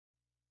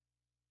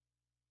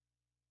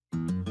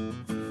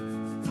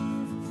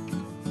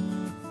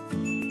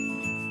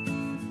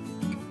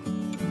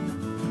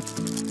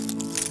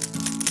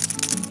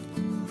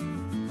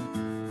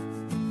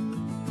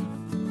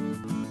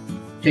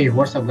Hey,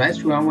 what's up guys?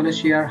 Today I want to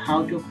share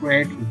how to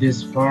create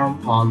this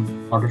form on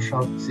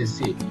Photoshop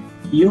CC.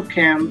 You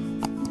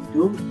can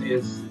do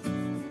this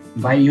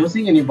by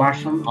using any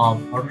version of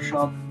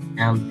Photoshop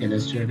and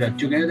Illustrator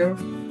together.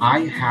 I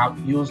have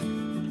used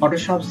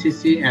Photoshop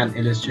CC and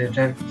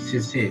Illustrator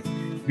CC.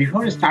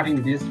 Before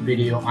starting this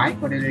video, I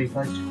cordially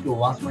request you to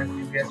watch my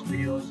previous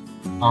videos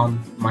on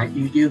my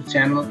YouTube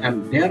channel,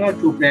 and there are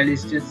two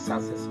playlists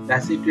such as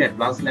Basic to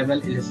Advanced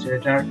Level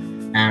Illustrator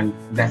and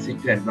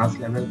Basic to Advanced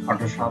Level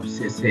Photoshop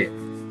CC.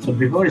 So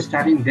before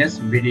starting this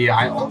video,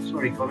 I also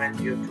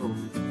recommend you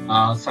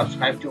to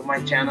subscribe to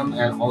my channel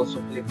and also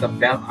click the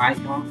bell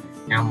icon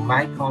and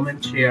like,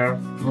 comment, share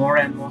more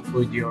and more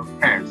with your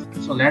friends.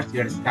 So let's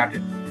get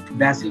started.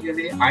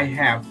 Basically, I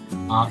have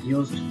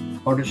used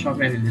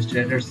Photoshop and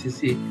Illustrator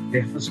CC.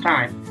 The first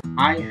time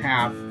I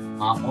have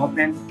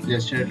opened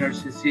Illustrator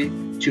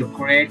CC to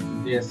create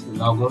this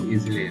logo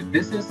easily.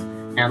 This is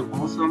an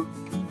awesome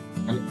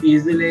and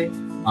easily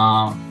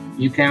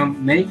you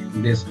can make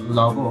this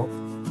logo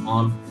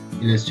on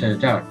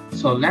Illustrator.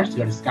 So let's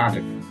get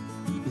started.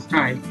 This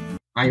time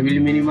I will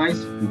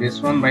minimize this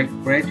one by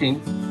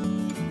creating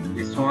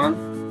this one.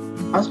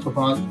 First of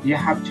all, you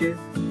have to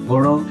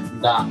go to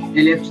the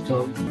ellipse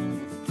tool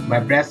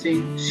by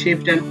pressing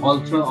Shift and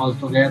Alt all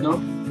together,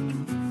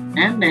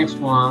 and next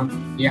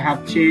one you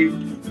have to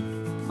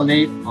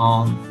click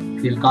on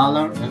fill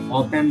color and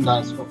open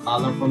the stroke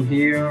color from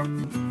here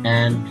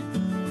and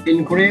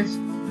increase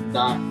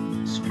the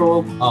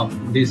stroke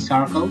of this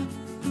circle.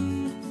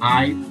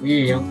 I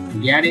will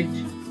get it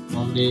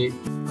only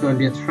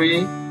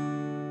 23.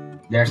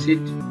 That's it,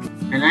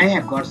 and I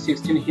have got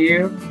 16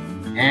 here.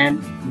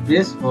 And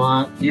this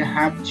one you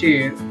have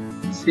to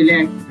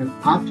select, and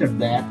after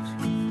that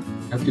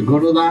you have to go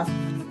to the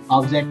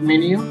object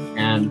menu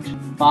and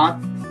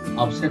path,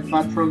 offset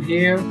path from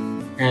here,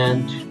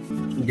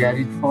 and get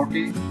it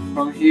 40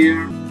 from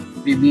here.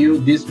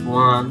 Preview this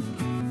one.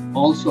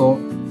 Also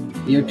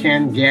you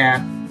can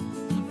get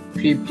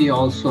 50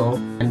 also,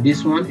 and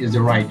this one is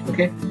the right.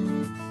 Okay,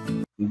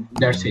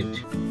 that's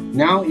it.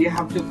 Now you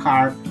have to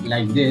carve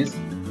like this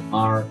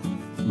or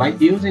by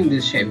using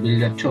this shape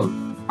builder tool.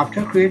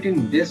 After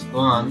creating this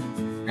one,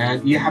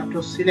 and you have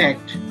to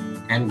select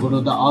and go to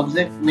the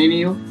object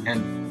menu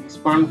and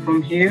expand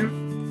from here,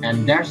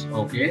 and that's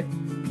okay.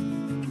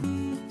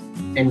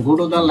 And go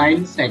to the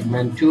line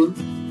segment tool,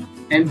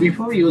 and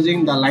before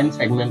using the line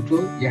segment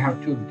tool you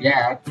have to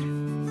get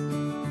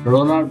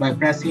roller by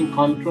pressing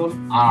Ctrl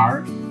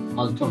R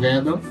all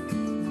together.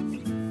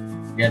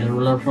 Get a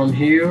ruler from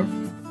here,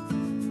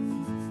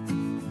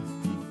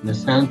 the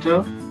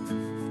center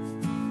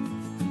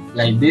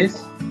like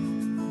this.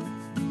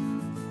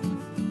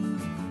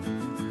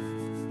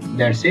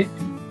 That's it.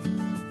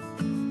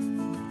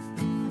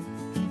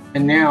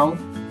 And now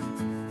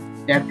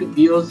you have to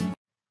use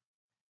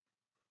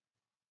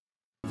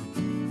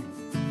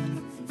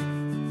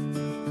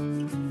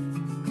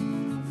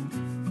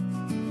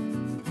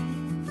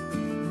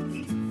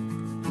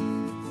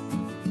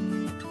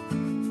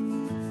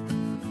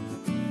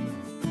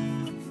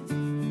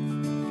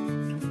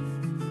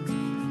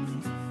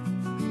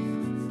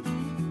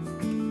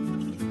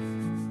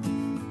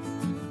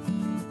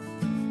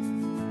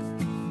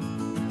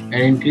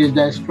and increase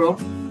the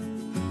stroke.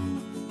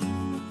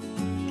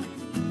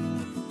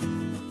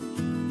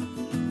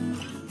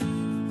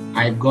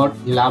 I've got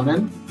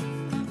 11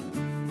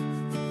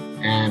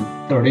 and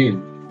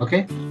 13.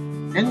 Okay,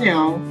 and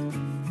now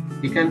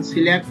you can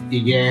select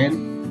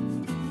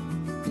again,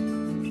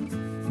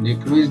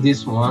 decrease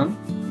this one.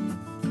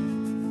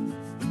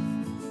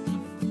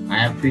 I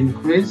have to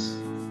increase.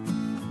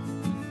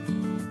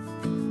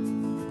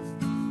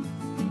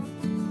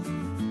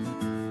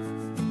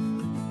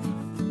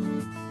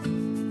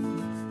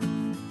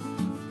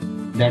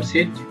 That's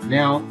it.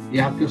 Now you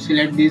have to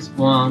select this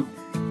one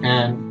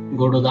and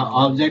go to the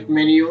object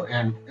menu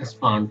and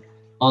expand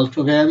all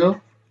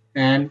together,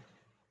 and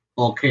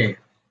okay.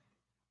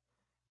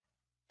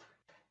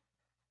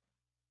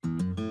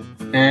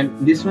 And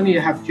this one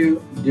you have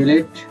to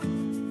delete,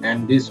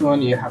 and this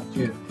one you have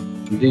to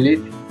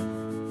delete,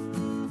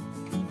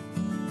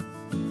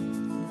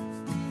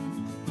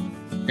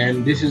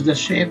 and this is the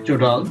shape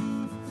total.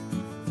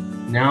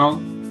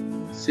 Now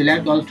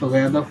select all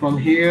together from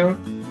here.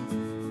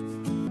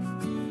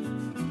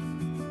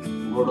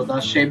 Go to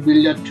the shape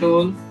builder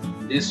tool,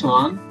 this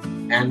one,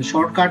 and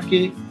shortcut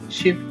key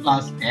Shift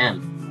plus N,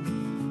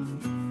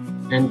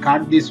 and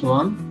cut this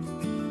one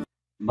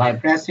by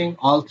pressing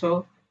Alt.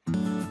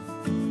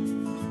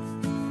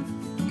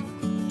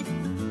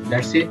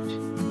 That's it.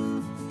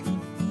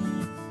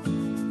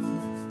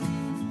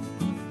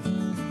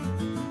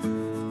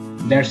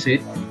 That's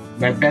it,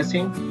 by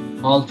pressing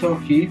Alt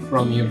key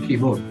from your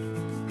keyboard.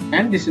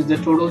 And this is the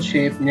total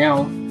shape.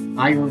 Now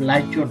I would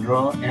like to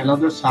draw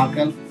another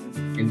circle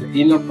in the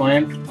inner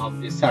point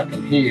of this circle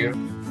here.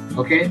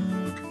 Okay,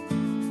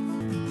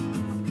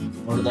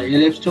 go to the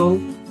ellipse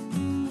tool,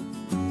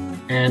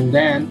 and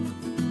then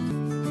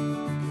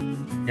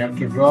you have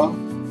to draw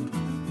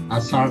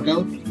a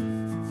circle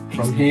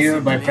from here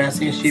by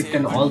pressing Shift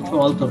and Alt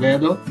all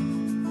together.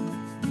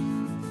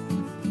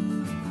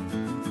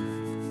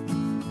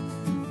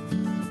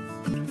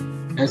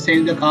 And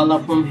change the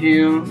color from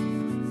here.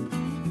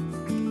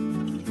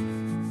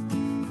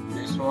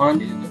 This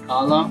one is the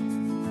color.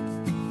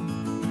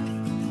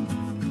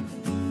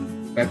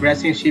 By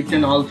pressing Shift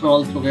and Alt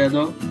all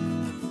together,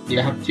 you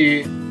have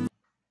to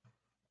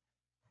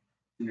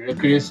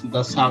decrease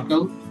the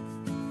circle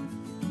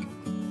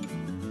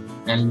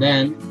and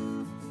then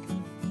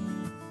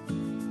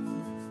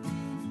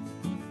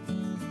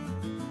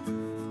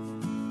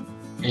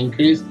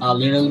increase a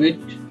little bit.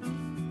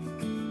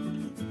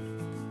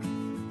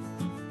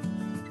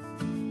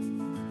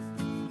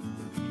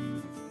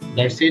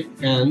 That's it,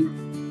 and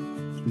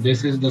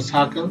this is the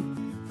circle.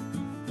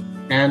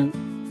 And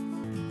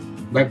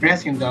by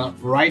pressing the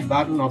right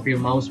button of your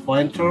mouse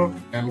pointer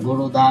and go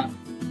to the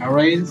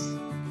erase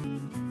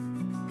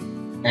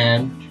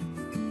and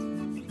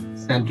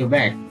center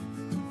back.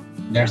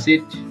 That's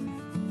it.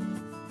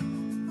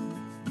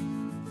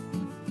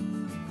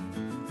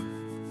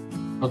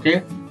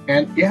 Okay,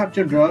 and you have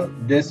to draw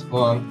this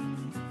one.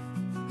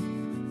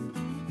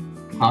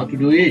 How to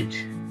do it?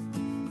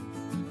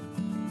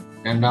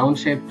 And round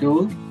shape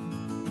tool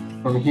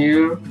from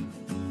here.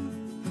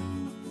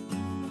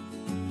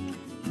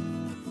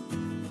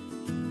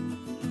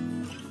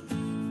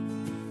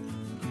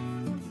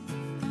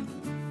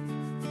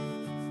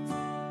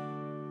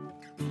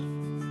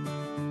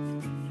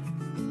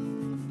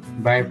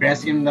 By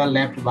pressing the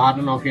left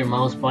button of your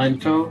mouse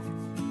pointer.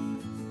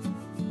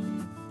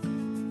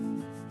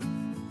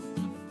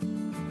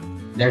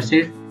 That's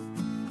it.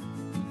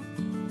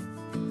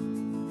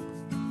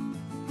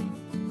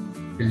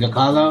 This is the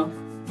color.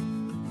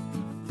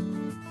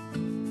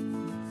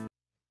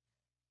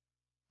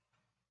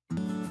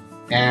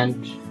 And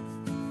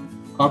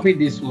copy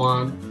this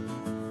one.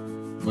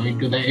 Go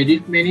into the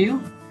edit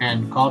menu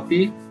and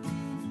copy,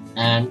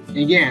 and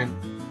again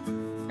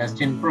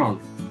paste in front.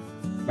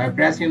 By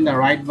pressing the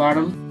right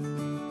button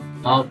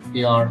of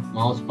your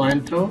mouse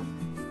pointer,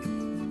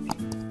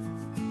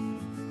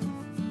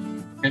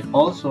 and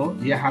also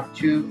you have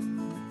to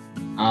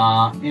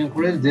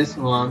increase this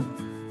one.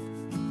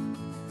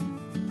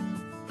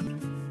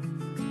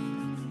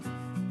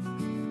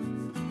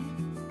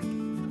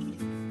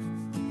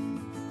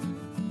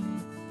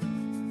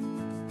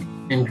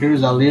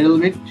 Increase a little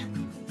bit,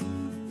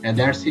 and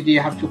that's it. You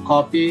have to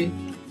copy.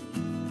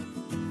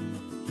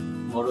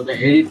 Go to the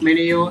edit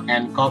menu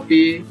and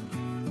copy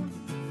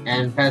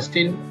and paste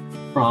in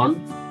front.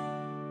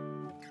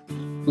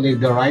 Click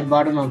the right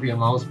button of your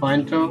mouse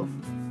pointer.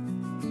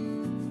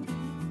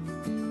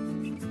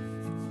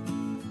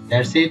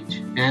 That's it,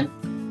 and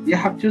you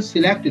have to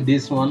select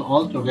this one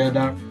all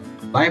together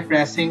by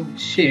pressing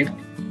Shift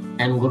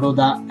and go to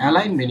the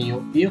align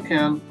menu. You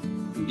can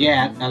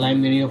get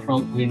align menu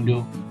from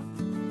window.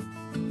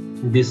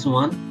 This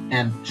one,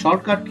 and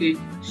shortcut key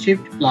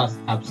Shift plus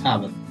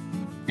F7,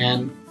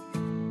 and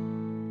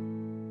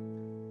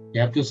you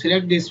have to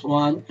select this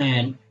one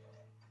and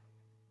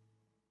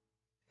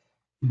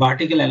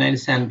vertical align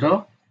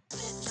center,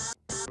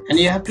 and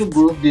you have to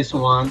group this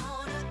one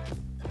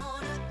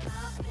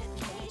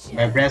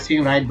by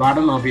pressing right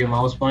button of your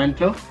mouse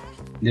pointer.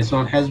 This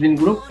one has been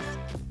grouped,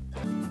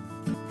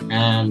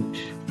 and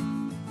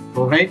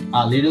rotate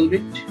a little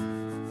bit.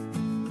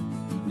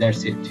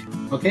 That's it.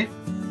 Okay,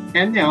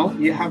 and now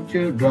you have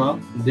to draw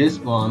this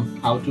one.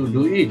 How to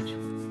do it?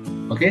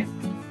 Okay,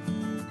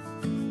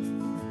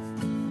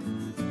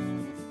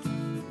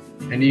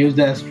 and use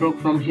the stroke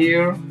from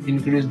here.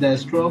 Increase the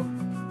stroke.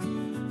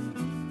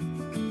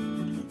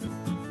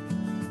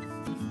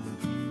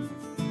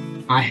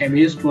 I have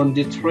used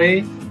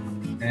 23,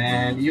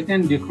 and you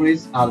can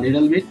decrease a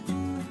little bit,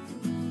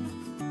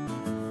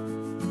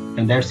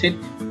 and that's it.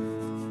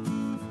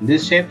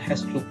 This shape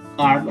has to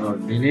cut or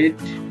delete.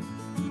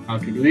 How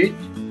to do it?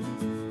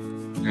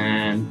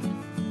 And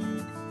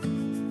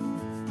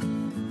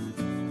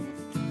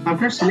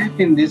after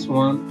selecting this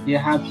one, you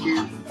have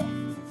to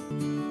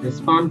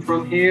respond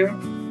from here.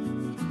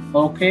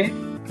 Okay,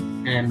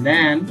 and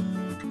then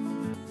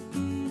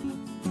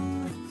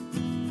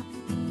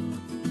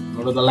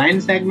go to the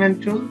line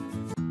segment tool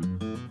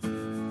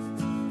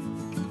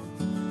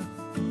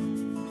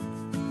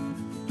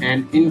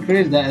and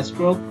increase the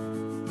stroke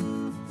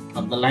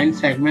of the line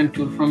segment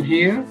tool from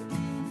here.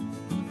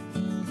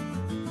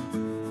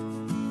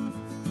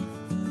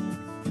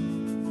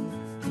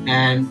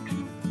 And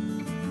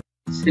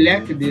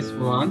select this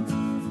one.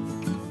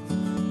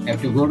 You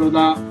have to go to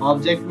the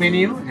object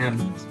menu and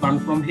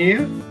expand from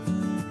here,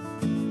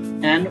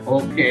 and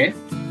OK.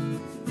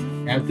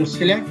 You have to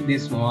select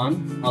this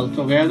one all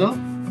together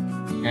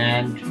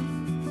and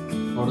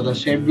go to the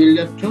shape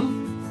builder tool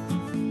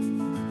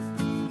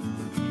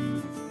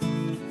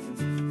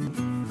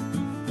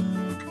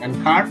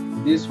and cut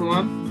this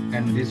one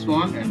and this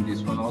one and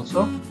this one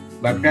also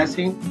by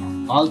pressing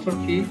Alt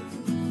key,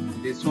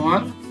 this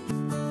one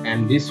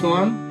and this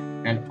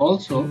one and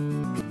also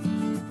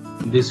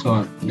this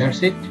one.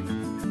 That's it.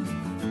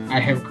 I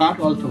have cut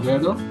all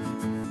together.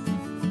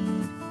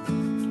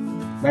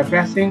 By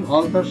pressing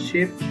Alt or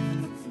Shift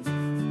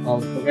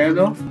all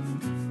together,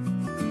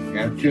 you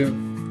have to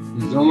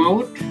zoom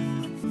out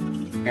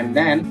and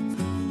then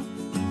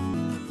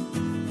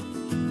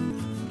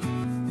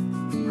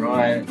draw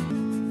a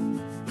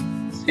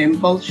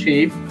simple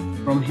shape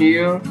from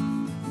here.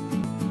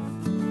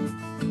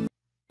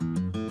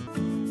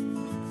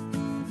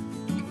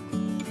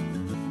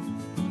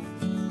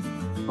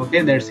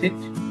 Okay, that's it.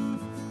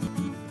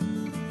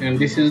 And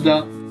this is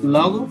the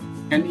logo,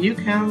 and you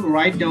can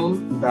write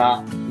down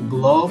the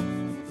globe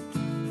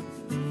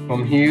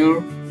from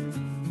here.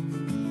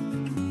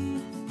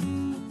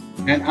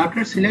 And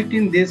after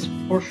selecting this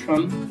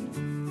portion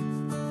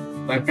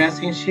by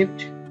pressing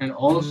Shift and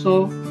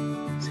also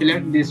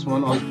select this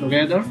one all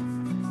together,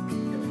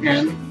 you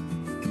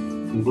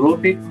can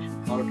group it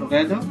all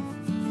together,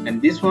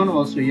 and this one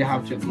also you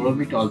have to group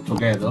it all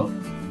together.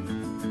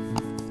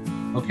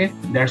 Okay,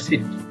 that's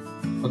it.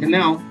 Okay,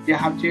 now you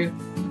have to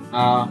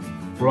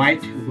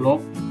write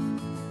globe.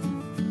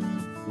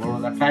 Go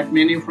to the type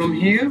menu from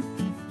here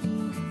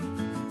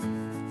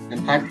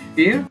and type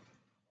here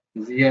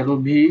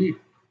GLOB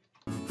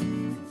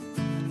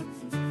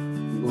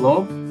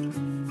globe.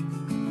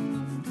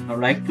 I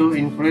would like to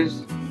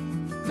increase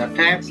the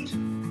text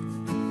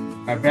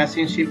by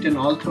pressing Shift and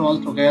Alt all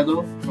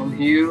together from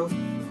here,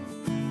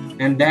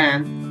 and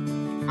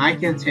then I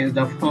can change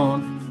the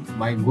font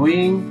by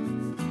going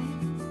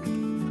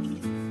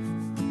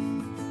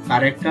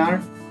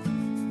character,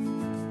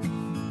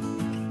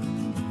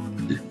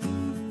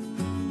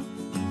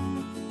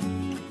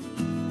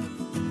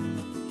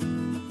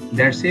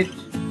 that's it.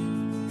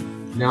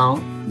 Now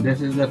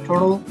this is the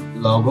total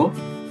logo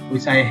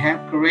which I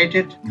have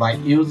created by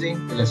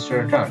using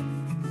Illustrator.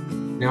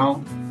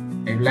 Now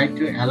I would like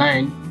to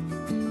align,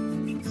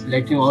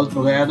 selecting all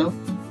together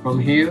from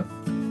here.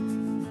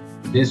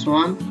 This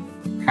one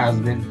has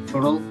been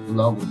total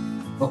logo.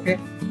 Okay,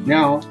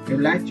 now I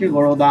would like to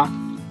go to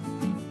the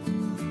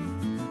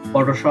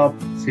Photoshop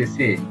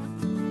CC,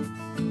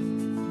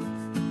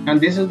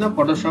 and this is the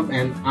Photoshop,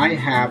 and I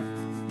have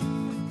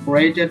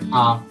created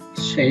a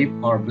shape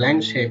or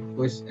blank shape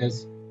which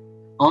is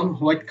on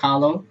white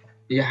color.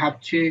 You have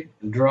to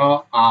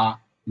draw a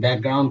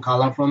background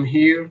color from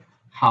here.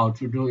 How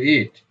to do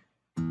it?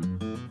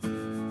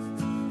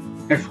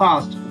 At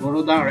first, go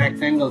to the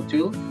rectangle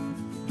tool.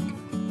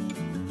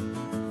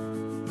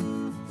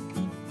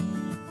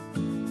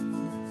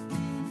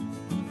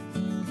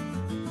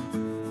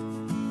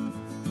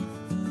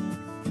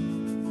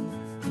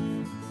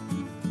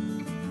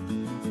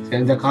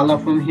 Change the color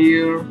from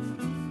here.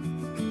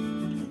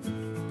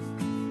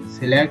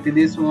 Select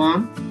this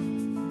one,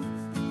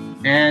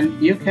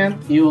 and you can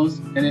use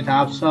any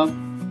types of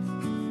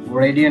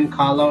gradient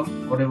color,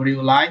 whatever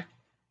you like.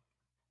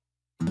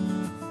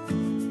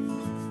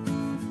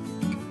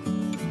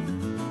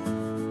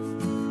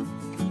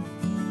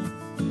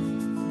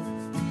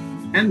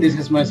 And this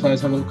is my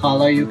searchable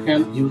color. You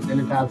can use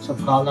any types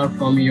of color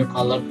from your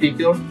color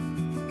picker,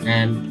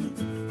 and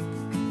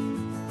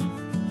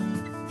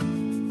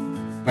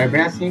by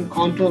pressing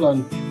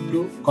Ctrl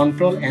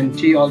and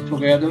T all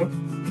together,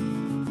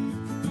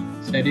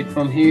 set it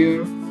from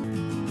here.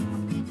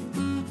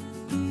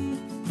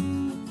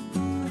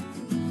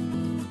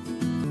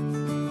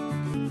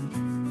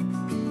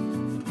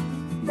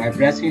 By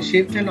pressing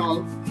Shift and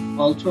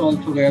Alt all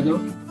together,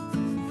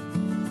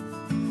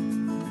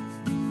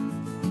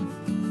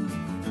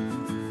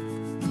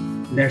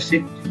 that's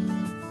it.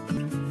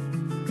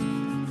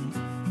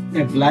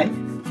 Apply.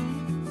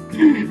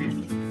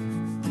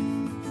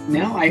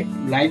 Now I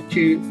like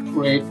to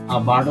create a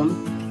button.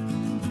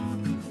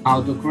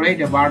 How to create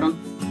a button?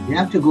 You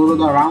have to go to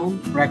the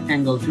round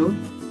rectangle tool.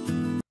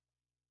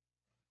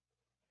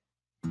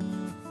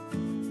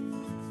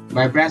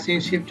 By pressing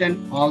Shift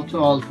and Alt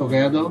all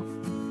together,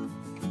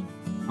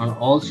 and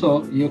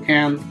also you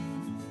can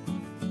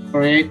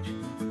create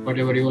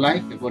whatever you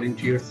like according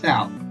to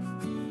yourself.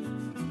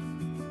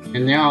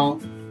 And now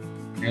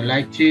I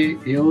like to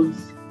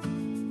use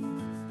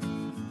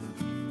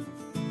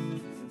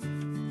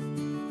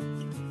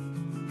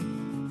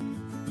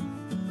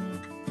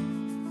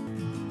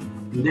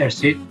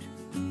that's it.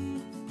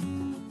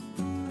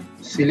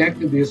 Select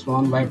this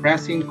one by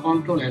pressing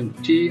Ctrl and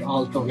T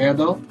all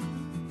together.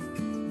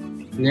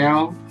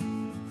 Now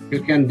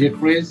you can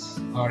decrease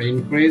or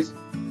increase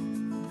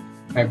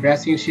by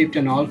pressing Shift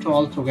and Alt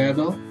all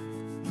together.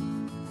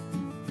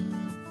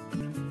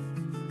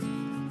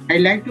 I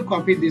like to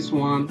copy this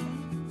one.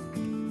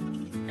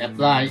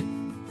 Apply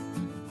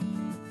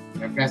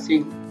by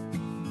pressing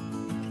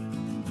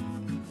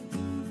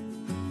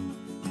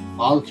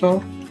Alt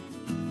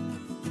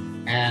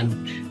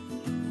and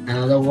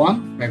another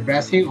one by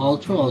pressing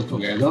Alt all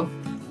together.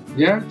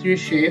 There are three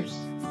shapes,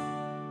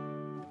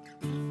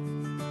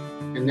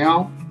 and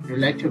now I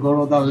like to go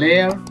to the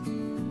layer.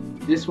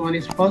 This one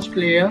is first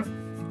layer,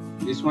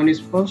 this one is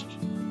first,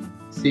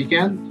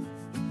 second,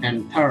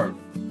 and third.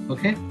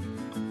 Okay,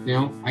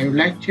 now I would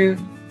like to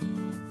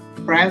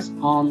press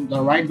on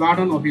the right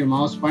button of your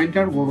mouse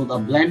pointer, go to the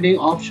blending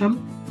option,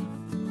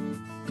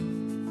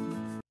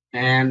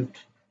 and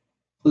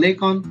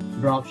Click on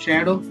drop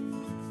shadow.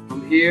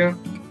 From here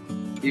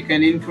you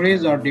can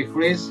increase or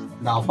decrease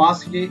the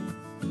opacity.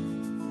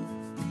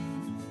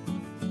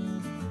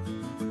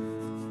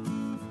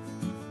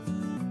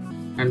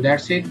 And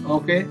that's it.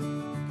 Okay.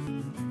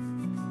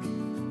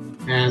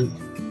 And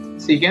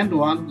second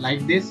one,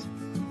 like this,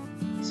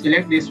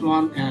 select this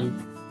one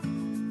and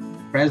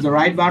press the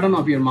right button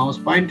of your mouse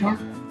pointer,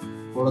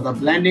 go to the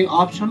blending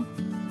option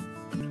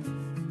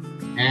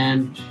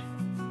and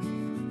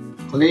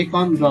click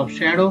on drop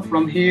shadow.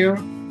 From here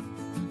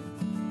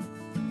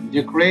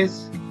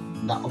decrease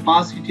the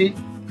opacity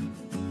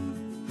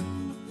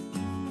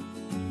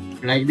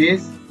like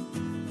this.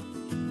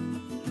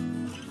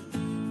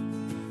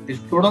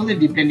 It's totally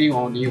depending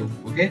on you.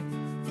 Okay,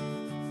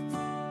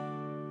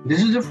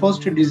 this is the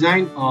first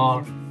design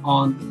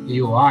on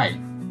UI.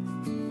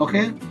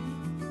 Okay,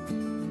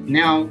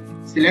 now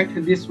select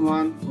this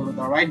one, go to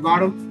the right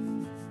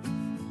bottom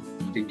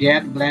to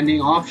get blending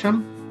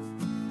option.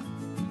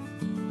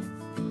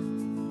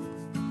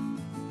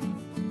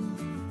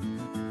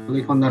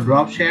 Click on the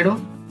drop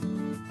shadow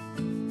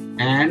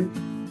and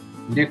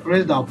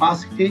decrease the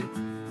opacity.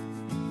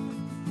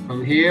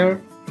 From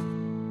here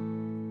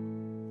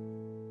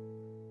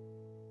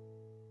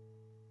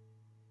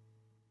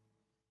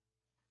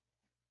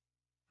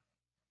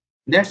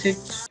that's it.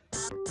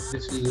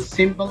 This is a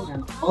simple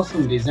and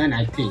awesome design,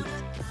 I think.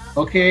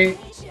 Okay,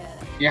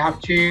 you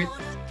have to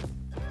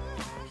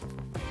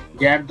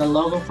get the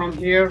logo from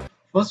here.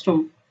 First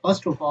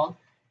of all,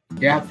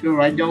 you have to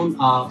write down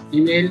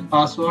email,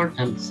 password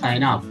and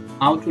sign up.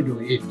 How to do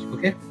it?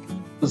 Okay,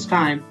 first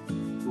time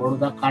go to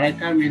the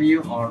character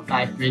menu or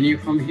type menu.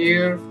 From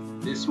here,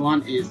 this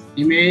one is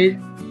email.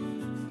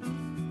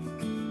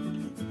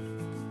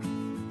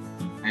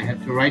 I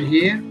have to write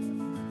here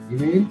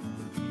email.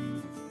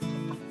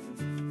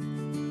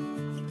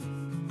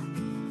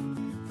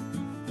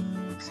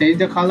 Change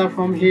the color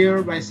from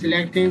here by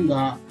selecting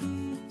the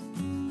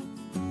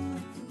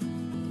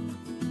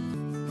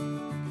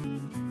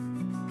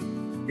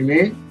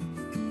email.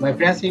 By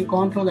pressing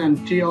Ctrl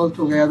and T all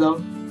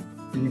together,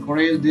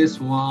 increase this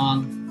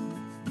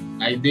one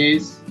like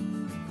this.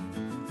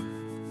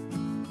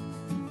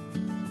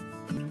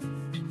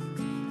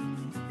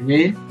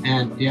 Email,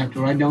 and you have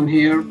to write down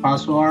here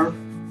password.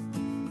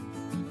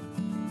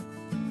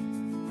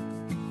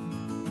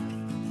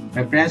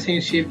 By pressing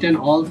Shift and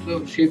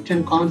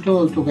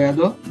Ctrl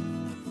together,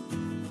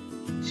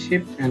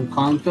 Shift and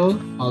Ctrl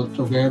all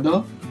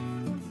together,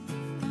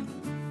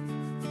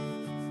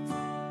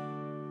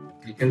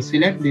 you can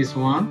select this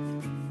one.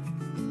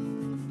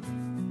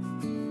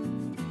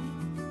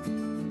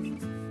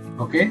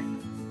 Okay,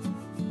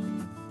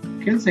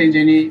 you can change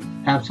any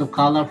types of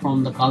color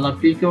from the color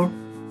picker,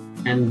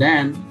 and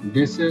then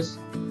this is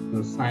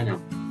the sign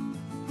up.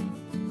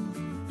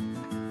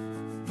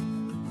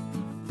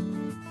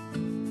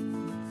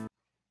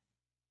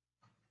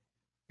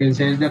 You can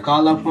change the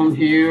color from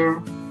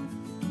here.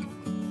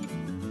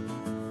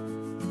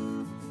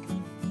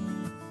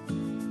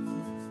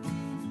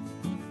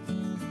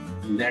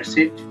 That's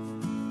it.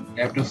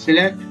 You have to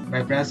select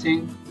by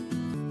pressing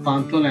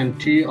Ctrl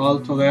and T all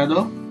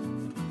together.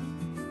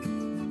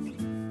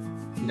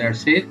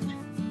 That's it.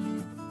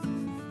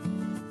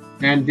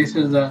 And this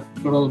is the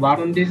total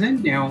button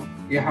design. Now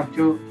you have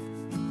to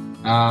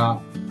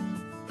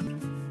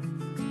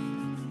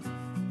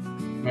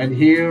right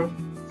here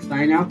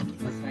sign up,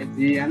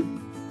 SIGN,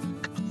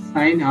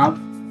 sign up.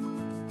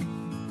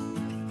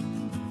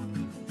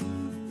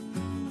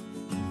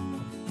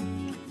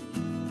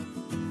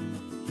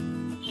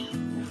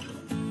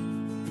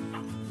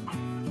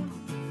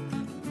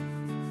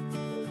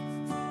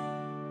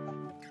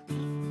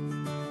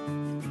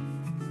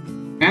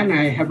 And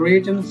I have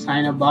written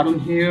sign up button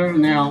here.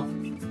 Now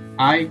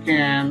I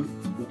can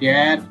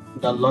get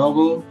the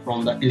logo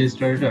from the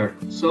Illustrator.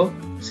 So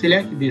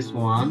select this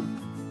one.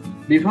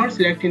 Before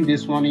selecting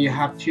this one, you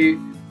have to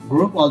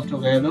group all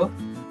together,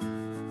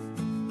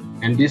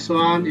 and this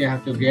one you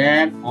have to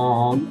get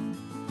on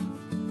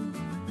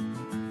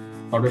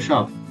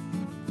Photoshop.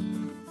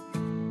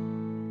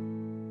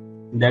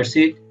 That's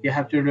it. You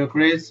have to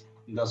decrease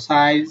the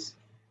size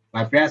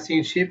by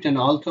pressing Shift and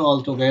Alt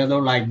all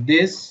together like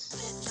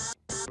this.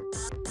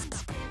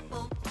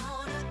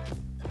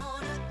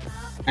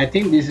 I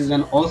think this is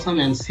an awesome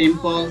and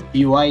simple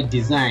UI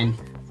design.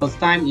 First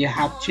time you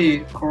have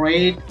to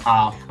create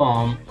a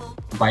form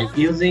by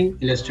using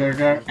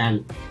Illustrator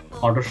and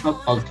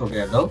Photoshop all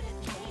together.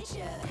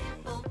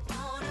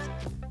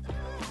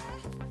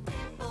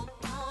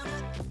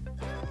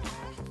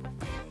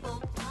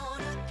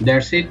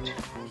 That's it.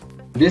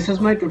 This is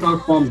my total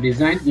form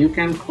design. You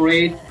can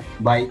create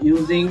by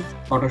using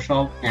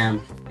Photoshop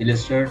and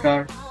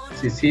Illustrator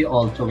CC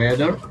all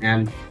together,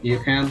 and you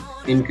can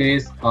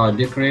increase or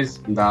decrease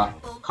the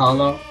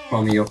color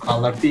from your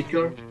color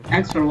picker.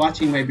 Thanks for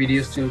watching my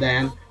videos till the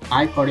end.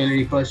 I cordially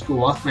request to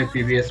watch my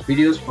previous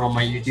videos from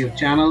my YouTube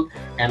channel,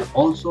 and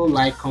also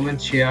like,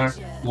 comment, share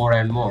more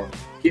and more.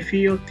 If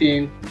you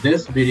think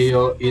this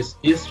video is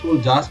useful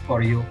just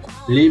for you,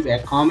 leave a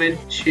comment,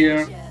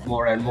 share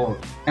more and more.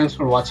 Thanks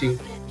for watching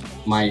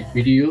my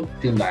video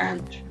till the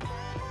end.